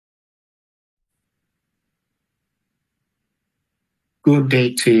Good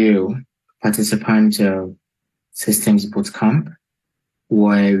day to you, participants of Systems Bootcamp,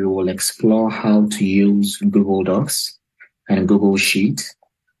 where we will explore how to use Google Docs and Google Sheet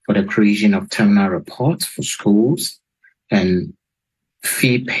for the creation of terminal reports for schools and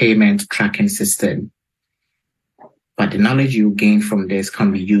fee payment tracking system. But the knowledge you gain from this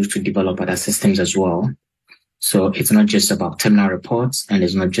can be used to develop other systems as well. So it's not just about terminal reports, and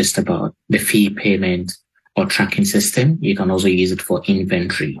it's not just about the fee payment or tracking system. You can also use it for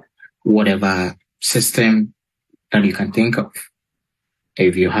inventory, whatever system that you can think of.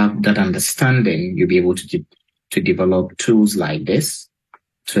 If you have that understanding, you'll be able to develop tools like this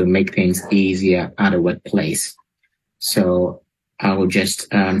to make things easier at the workplace. So I will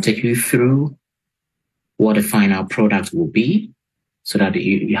just take you through what the final product will be so that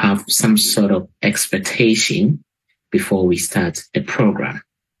you have some sort of expectation before we start the program.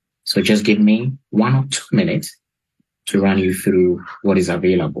 So just give me 1 or 2 minutes to run you through what is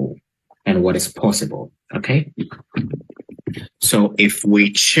available and what is possible, okay? So if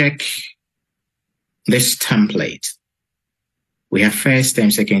we check this template, we have first term,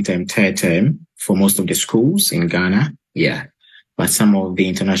 second term, third term for most of the schools in Ghana, yeah. But some of the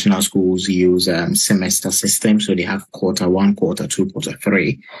international schools use semester system, so they have quarter 1, quarter 2, quarter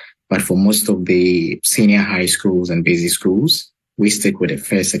 3. But for most of the senior high schools and basic schools, we stick with the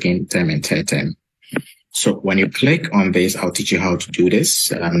first, second term, and third term. So when you click on this, I'll teach you how to do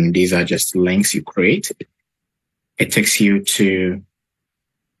this. These are just links you create. It takes you to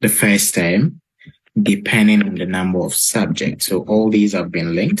the first term, depending on the number of subjects. So all these have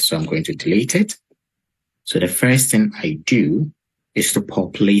been linked, so I'm going to delete it. So the first thing I do is to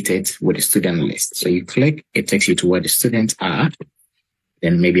populate it with a student list. So you click, it takes you to where the students are.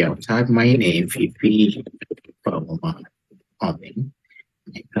 Then maybe I'll type my name, Fiifi Fawoma Aubbin.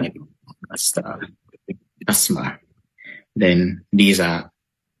 I type Asma. Then these are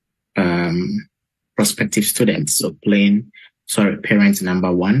prospective students. So parent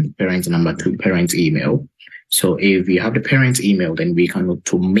number 1, parent number 2, parent email. So if you have the parent email, then we can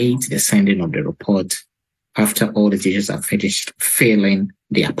automate the sending of the report after all the teachers have finished filling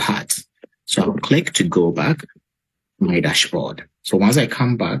their part. So I'll click to go back to my dashboard. So once I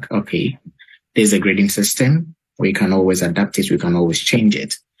come back, okay, there's a grading system. We can always adapt it. We can always change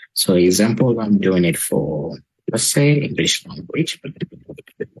it. So example, I'm doing it for, let's say, English language.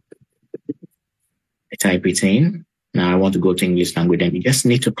 I type it in. Now I want to go to English language, and you just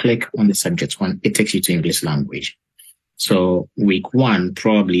need to click on the subject one. It takes you to English language. So week 1,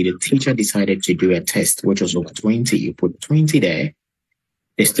 probably the teacher decided to do a test, which was over 20. You put 20 there.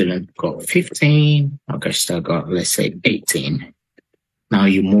 The student got 15. Orchestra got, let's say, 18. Now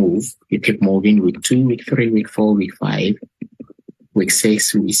you keep moving week 2, week 3, week 4, week 5, week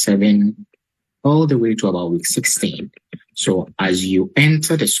 6, week 7, all the way to about week 16. So as you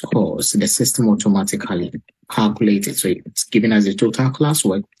enter the scores, the system automatically calculates it. So it's giving us the total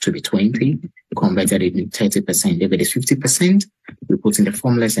classwork to be 20, converted it into 30%. If it is 50%, we put in the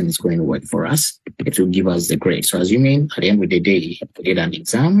formulas and it's going to work for us. It will give us the grade. So assuming at the end of the day, I did an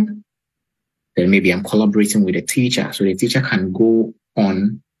exam, then maybe I'm collaborating with a teacher. So the teacher can go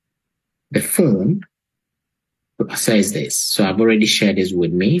on the phone to access this. So I've already shared this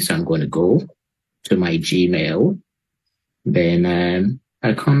with me. So I'm going to go to my Gmail. Then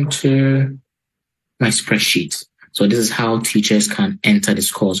I come to my spreadsheet. So this is how teachers can enter the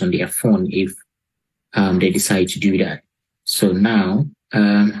scores on their phone if they decide to do that. So now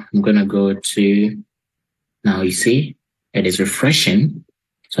I'm going to go to, now you see, it is refreshing.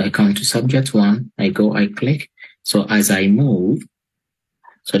 So I come to subject 1, I click. So as I move,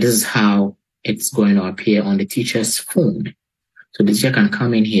 so this is how it's going to appear on the teacher's phone. So the teacher can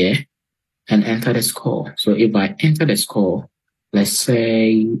come in here and enter the score. So if I enter the score, let's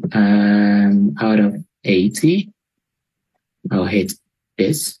say out of 80, I'll hit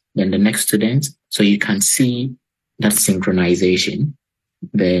this, then the next student. So you can see that synchronization.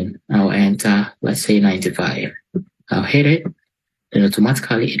 Then I'll enter, let's say 95. I'll hit it. Then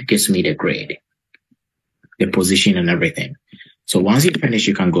automatically it gives me the grade, the position and everything. So once you finish,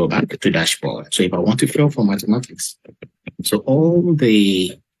 you can go back to dashboard. So if I want to fill for mathematics, so all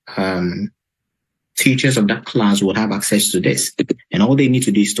the teachers of that class will have access to this. And all they need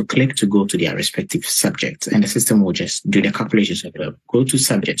to do is to click to go to their respective subjects. And the system will just do the calculations. Go to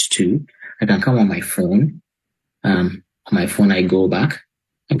subject 2. I can come on my phone. On my phone, I go back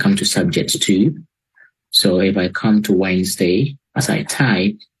and come to subject 2. So if I come to Wednesday, as I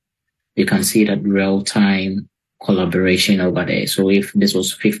type, you can see that real-time collaboration over there. So if this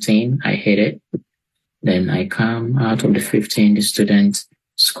was 15, I hit it. Then I come out of the 15, the student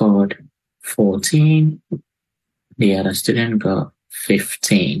scored 14. The other student got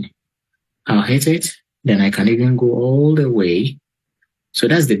 15. I'll hit it. Then I can even go all the way. So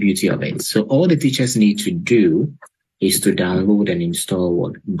that's the beauty of it. So all the teachers need to do is to download and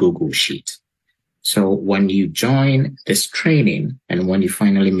install Google Sheet. So when you join this training and when you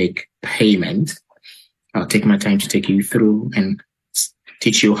finally make payment, I'll take my time to take you through and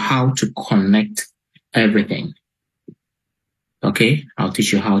teach you how to connect everything. Okay? I'll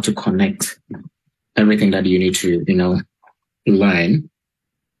teach you how to connect everything that you need to, learn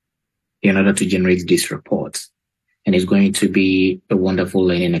in order to generate this report. And it's going to be a wonderful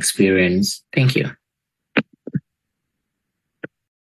learning experience. Thank you.